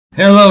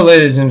Hello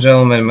ladies and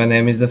gentlemen, my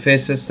name is the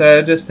Faceless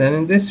Strategist, and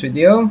in this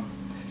video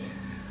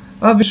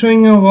I'll be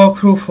showing you a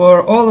walkthrough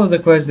for all of the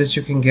quests that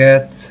you can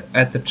get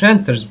at the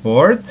Chanter's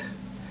board,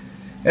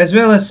 as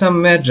well as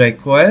some Magi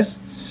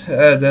quests,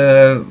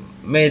 the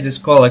Mages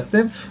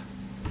Collective,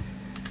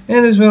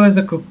 and as well as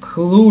the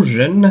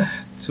conclusion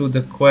to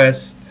the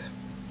quest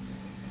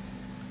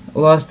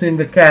Lost in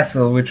the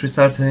Castle, which we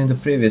started in the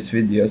previous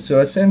video.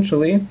 So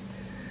essentially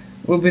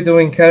we'll be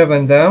doing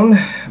Caravan Down,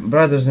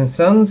 Brothers and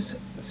Sons,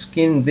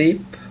 Skin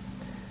Deep,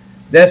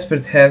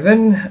 Desperate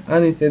Heaven,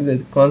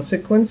 Unintended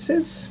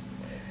Consequences,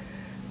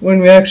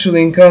 when we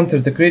actually encounter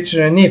the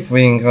creature and if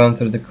we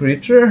encounter the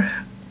creature,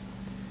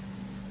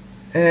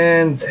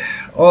 and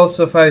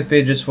also 5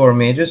 pages for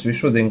mages we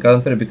should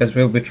encounter because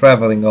we'll be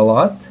traveling a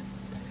lot,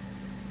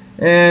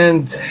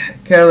 and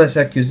Careless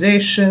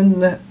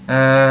Accusation,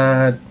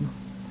 Herbal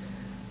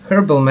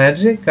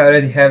Magic. I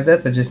already have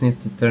that, I just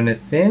need to turn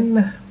it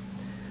in.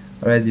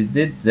 Already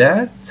did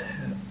that.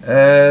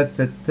 10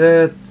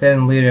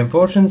 Lyrium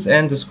Potions,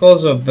 and the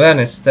Skulls of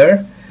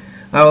Bannister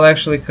I will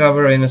actually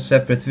cover in a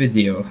separate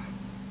video.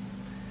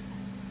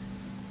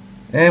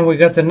 And we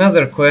got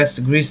another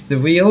quest, Grease the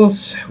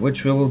Wheels,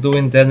 which we will do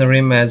in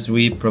Denerim as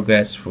we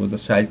progress through the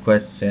side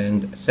quests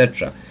and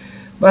etc.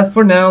 But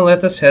for now,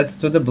 let us head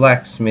to the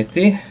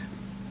blacksmithy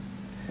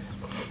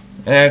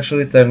and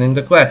actually turn in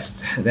the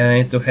quest. Then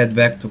I need to head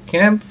back to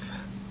camp.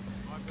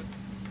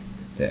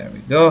 There we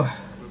go.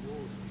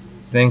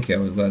 Thank you, I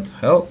was glad to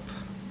help.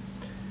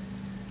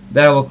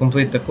 That will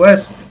complete the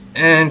quest,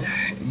 and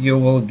you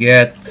will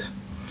get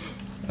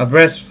a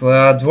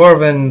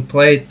dwarven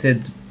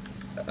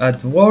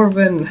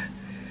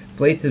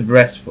plated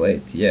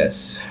breastplate,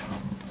 yes,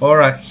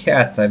 or a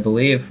hat, I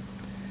believe,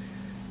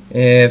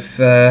 if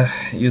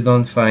you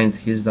don't find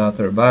his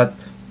daughter,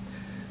 but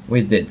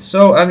we did.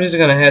 So I'm just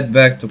gonna head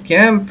back to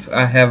camp.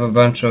 I have a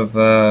bunch of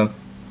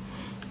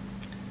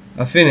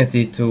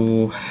affinity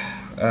to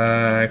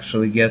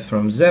actually get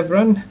from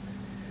Zevran.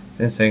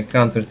 Since I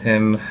encountered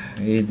him,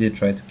 he did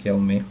try to kill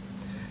me.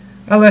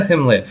 I'll let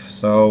him live,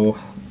 so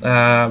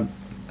I'll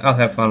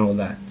have fun with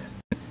that.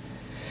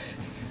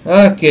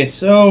 Okay,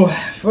 so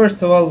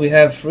first of all we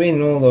have 3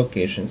 new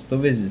locations to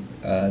visit.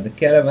 The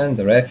caravan,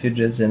 the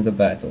refuges, and the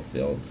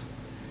battlefield.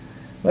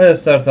 Let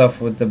us start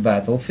off with the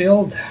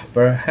battlefield.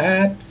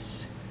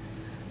 Perhaps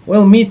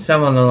we'll meet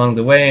someone along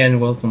the way and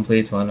we'll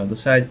complete one of the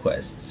side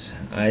quests.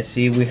 I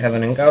see we have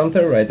an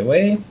encounter right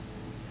away.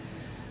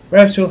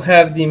 Perhaps we'll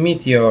have the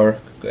meteor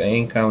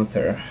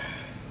encounter.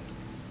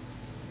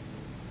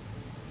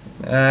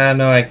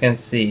 No, I can't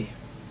see.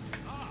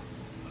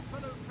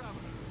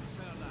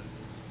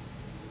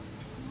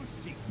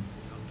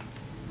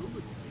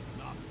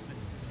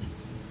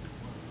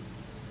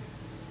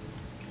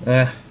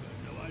 There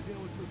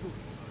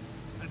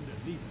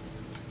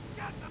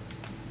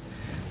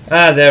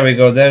we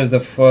go. There's the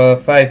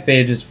 5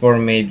 pages for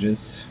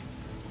mages.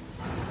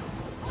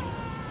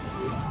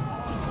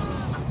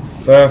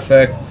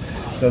 Perfect.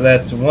 So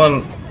that's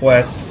one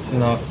quest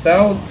knocked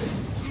out.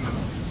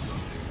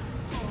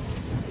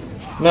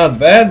 Not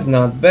bad,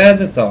 not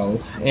bad at all.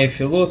 If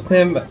you loot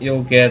him,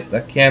 you'll get a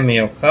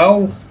cameo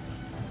cowl.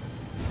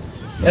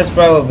 That's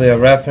probably a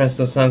reference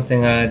to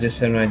something, I just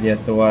have no idea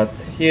to what.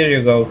 Here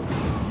you go.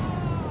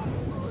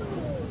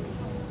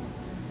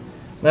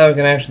 Now we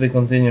can actually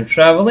continue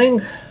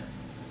traveling.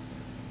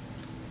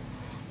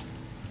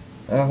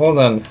 Hold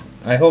on,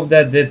 I hope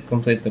that did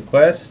complete the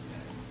quest.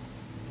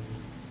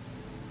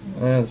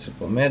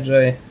 Simple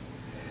Magi.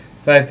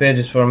 5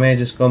 pages for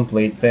mages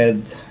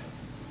completed.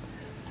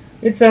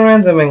 It's a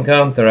random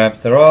encounter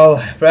after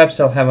all. Perhaps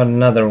I'll have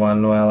another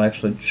one while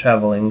actually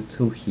traveling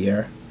to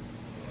here.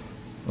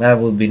 That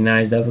would be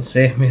nice, that will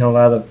save me a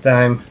lot of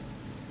time.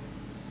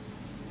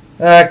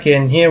 Okay,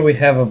 and here we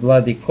have a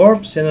bloody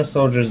corpse in a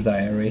soldier's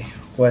diary.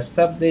 Quest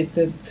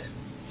updated.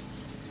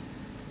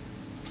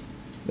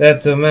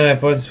 That to many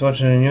reports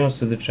fortunate news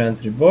to the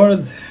Chanter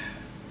board.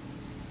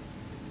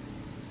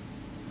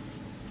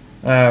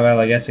 Well,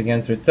 I guess I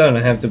can't return.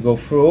 I have to go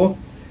through,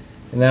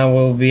 and I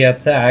will be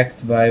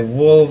attacked by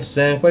wolves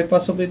and quite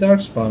possibly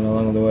darkspawn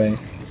along the way,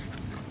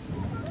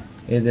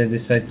 if they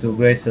decide to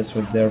grace us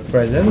with their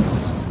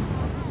presence.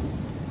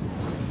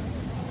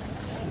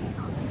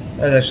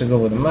 Let's actually go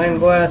with a Mind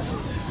Blast.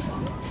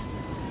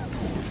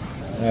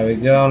 There we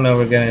go. Now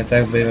we're getting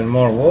attacked by even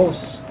more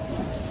wolves.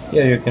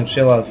 Here you can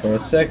chill out for a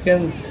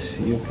second.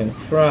 You can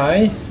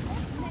fry.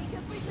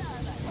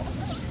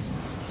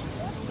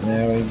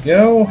 There we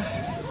go.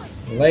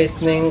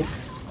 Lightning.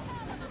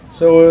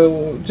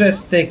 So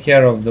just take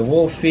care of the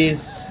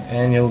wolfies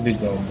and you'll be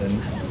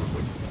golden.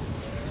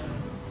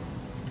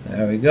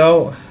 There we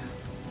go.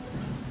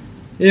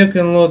 You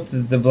can loot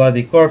the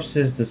bloody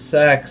corpses, the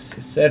sacks,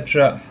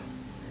 etc.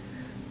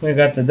 We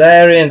got the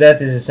diary, and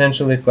that is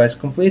essentially quest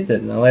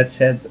completed. Now let's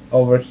head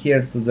over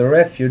here to the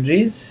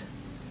refugees.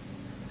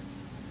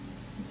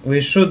 We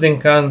should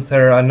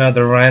encounter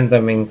another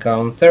random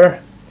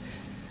encounter.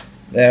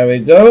 There we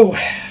go.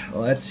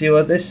 Let's see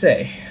what they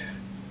say.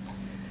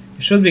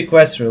 It should be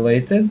quest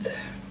related.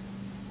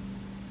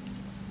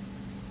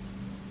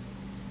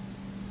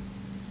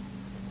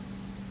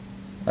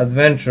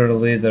 Adventure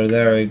leader,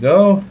 there we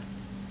go.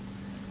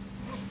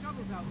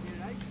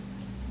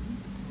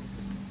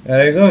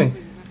 Where are you going?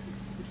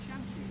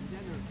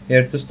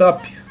 Here to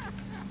stop you.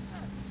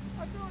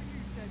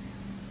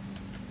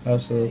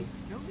 Absolutely.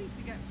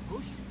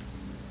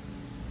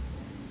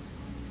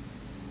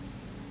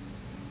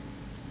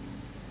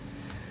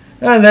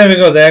 And there we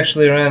go, they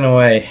actually ran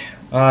away.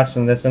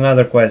 Awesome, that's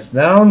another quest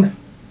down.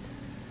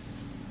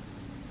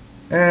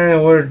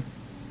 And we're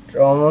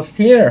almost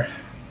here.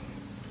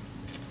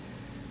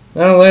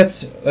 Now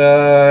let's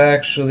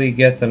actually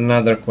get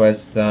another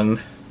quest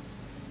done.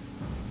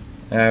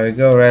 There we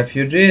go,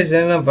 refugees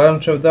and a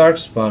bunch of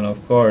darkspawn,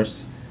 of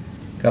course.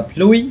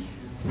 Kaplui.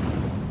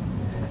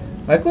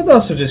 I could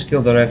also just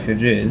kill the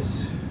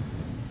refugees.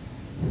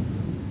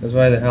 Because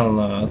why the hell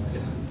not?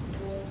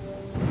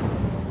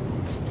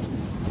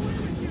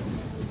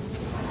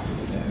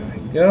 There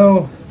we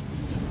go.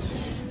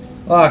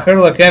 Ah,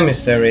 Herlock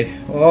Emissary.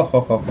 Oh ho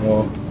ho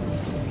ho.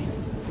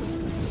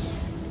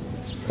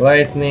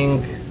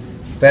 Lightning,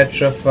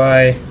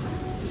 Petrify,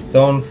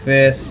 Stone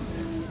Fist.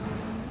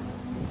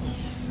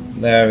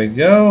 There we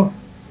go.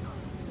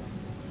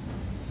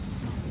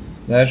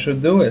 That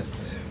should do it.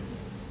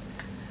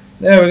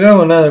 There we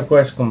go, another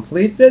quest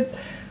completed.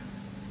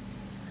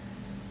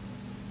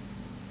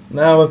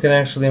 Now we can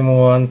actually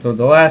move on to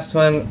the last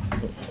one,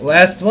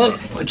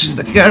 which is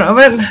the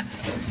caravan.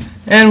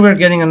 And we're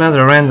getting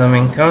another random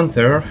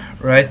encounter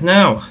right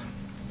now.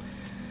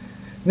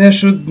 That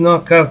should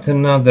knock out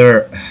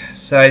another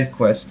side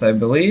quest, I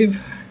believe.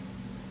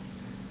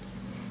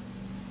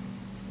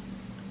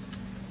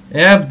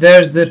 Yep,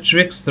 there's the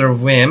Trickster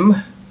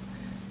Whim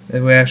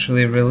that we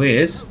actually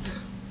released.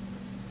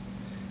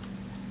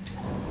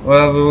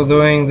 Well, we were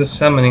doing the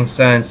Summoning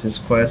Sciences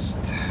quest.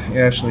 You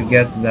actually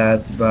get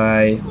this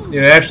by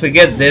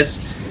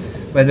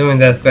doing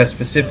that quest,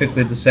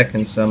 specifically the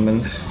second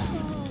summon.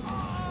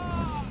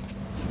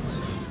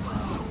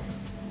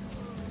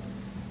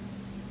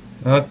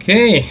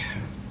 Okay,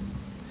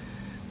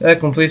 that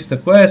completes the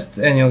quest,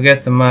 and you'll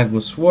get the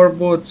Magus War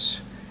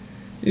Boots.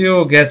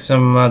 You'll get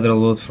some other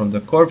loot from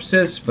the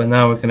corpses, but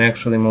now we can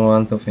actually move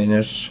on to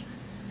finish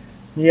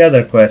the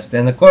other quest.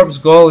 And the corpse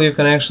goal, you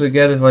can actually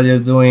get it while you're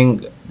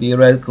doing the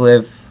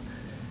RedCliffe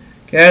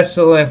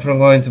Castle, and from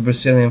going to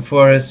Brazilian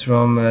Forest,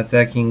 from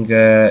attacking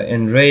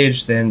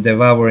enraged and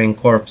devouring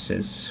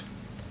corpses.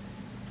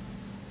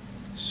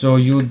 So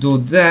you do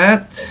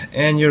that,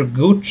 and you're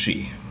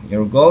Gucci.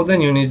 You're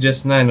golden, you need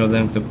just 9 of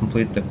them to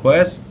complete the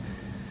quest.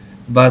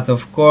 But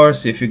of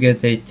course, if you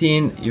get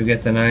 18, you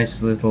get a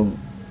nice little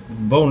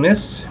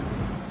bonus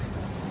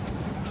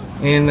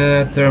in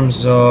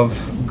terms of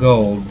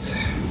gold.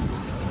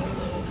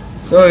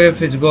 So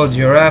if it's gold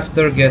you're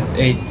after, get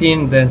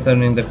 18, then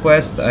turn in the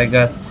quest. I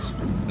got,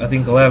 I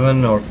think,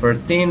 11 or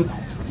 13,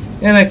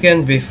 and I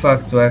can be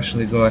fucked to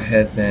actually go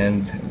ahead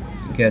and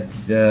get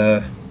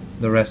the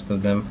rest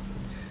of them.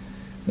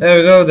 There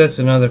we go, that's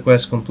another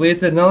quest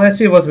completed. Now let's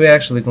see what we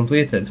actually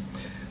completed.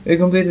 We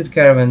completed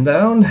Caravan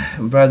Down,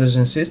 Brothers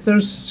and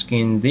Sisters,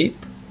 Skin Deep,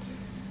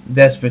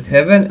 Desperate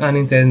Heaven,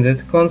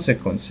 Unintended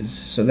Consequences.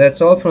 So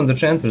that's all from the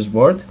Chanter's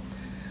board.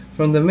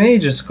 From the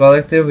Mages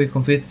Collective we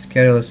completed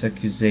Careless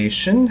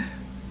Accusation.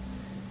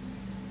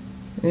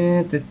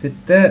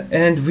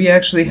 And we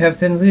actually have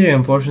 10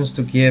 lyrium potions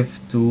to give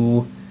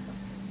to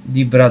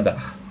the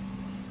Brada.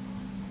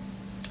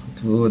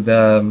 To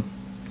the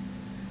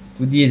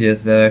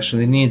idiot that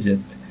actually needs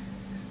it.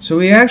 So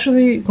we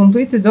actually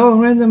completed all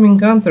random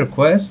encounter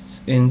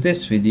quests in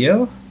this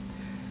video.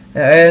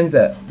 And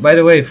by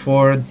the way,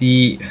 for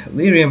the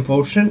lyrium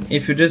potion,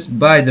 if you just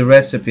buy the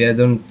recipe, I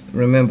don't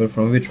remember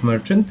from which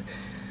merchant,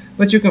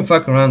 but you can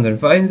fuck around and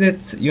find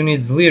it. You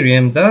need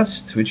lyrium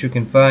dust, which you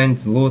can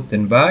find, loot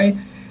and buy.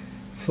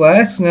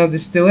 Flask, now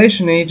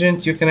distillation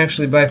agent you can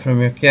actually buy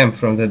from your camp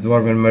from the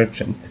dwarven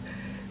merchant.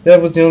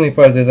 That was the only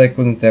part that I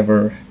couldn't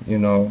ever, you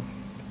know,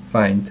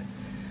 find.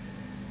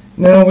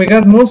 Now we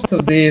got most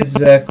of these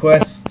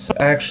quests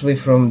actually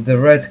from the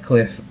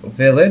RedCliffe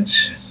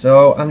village,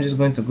 so I'm just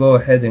going to go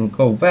ahead and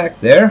go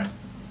back there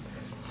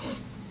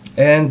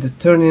and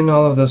turn in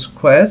all of those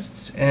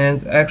quests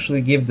and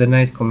actually give the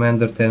Knight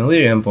Commander 10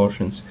 lyrium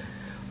potions.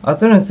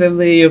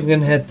 Alternatively, you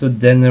can head to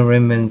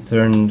Denerim and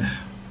turn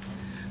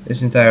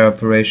this entire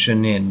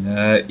operation in.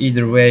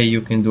 Either way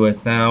you can do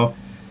it now.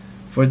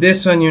 For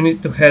this one you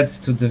need to head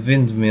to the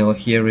windmill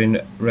here in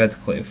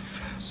RedCliffe.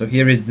 So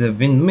here is the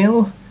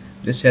windmill.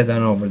 Just head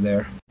on over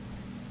there.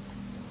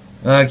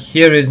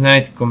 Here is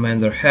Knight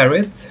Commander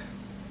Harriet.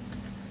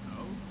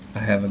 I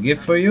have a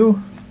gift for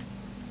you.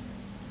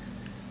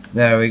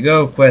 There we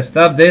go, quest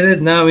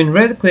updated. Now in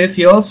RedCliffe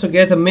you also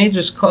get a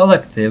Mages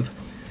Collective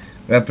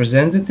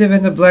representative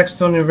and a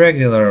Blackstone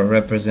Irregular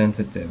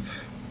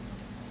representative.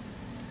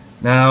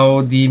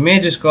 Now the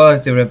Mages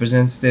Collective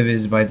representative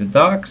is by the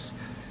docks.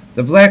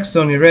 The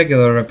Blackstone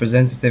Irregular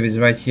representative is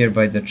right here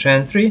by the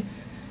Chantry.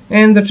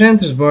 And the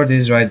Chanter's board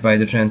is right by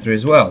the Chanter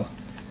as well.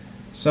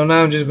 So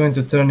now I'm just going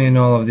to turn in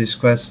all of these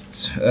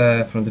quests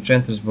from the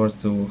Chanter's board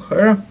to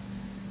her.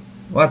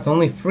 What,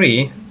 only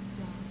 3?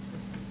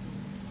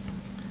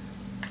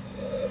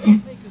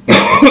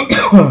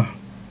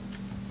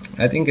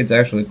 I think it's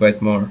actually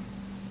quite more.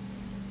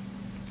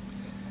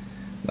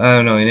 I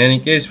don't know, in any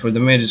case, for the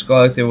Mages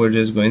Collective, we're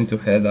just going to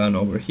head on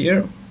over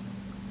here.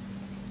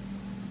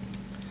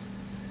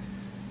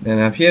 Then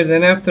up here,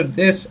 then after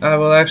this, I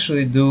will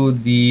actually do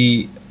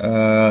the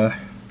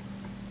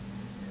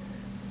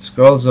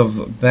Scrolls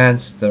of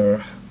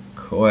Banster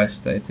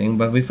quest, I think.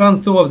 But we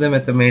found 2 of them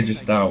at the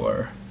Mages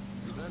Tower.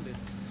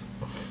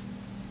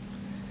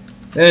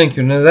 Thank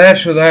you, now that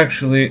should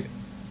actually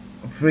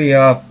free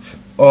up.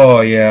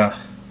 Oh yeah.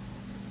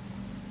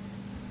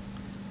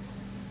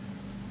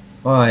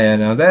 Oh yeah,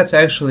 now that's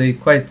actually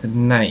quite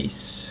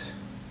nice.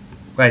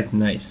 Quite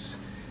nice.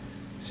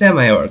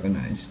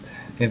 Semi-organized,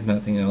 if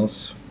nothing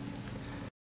else.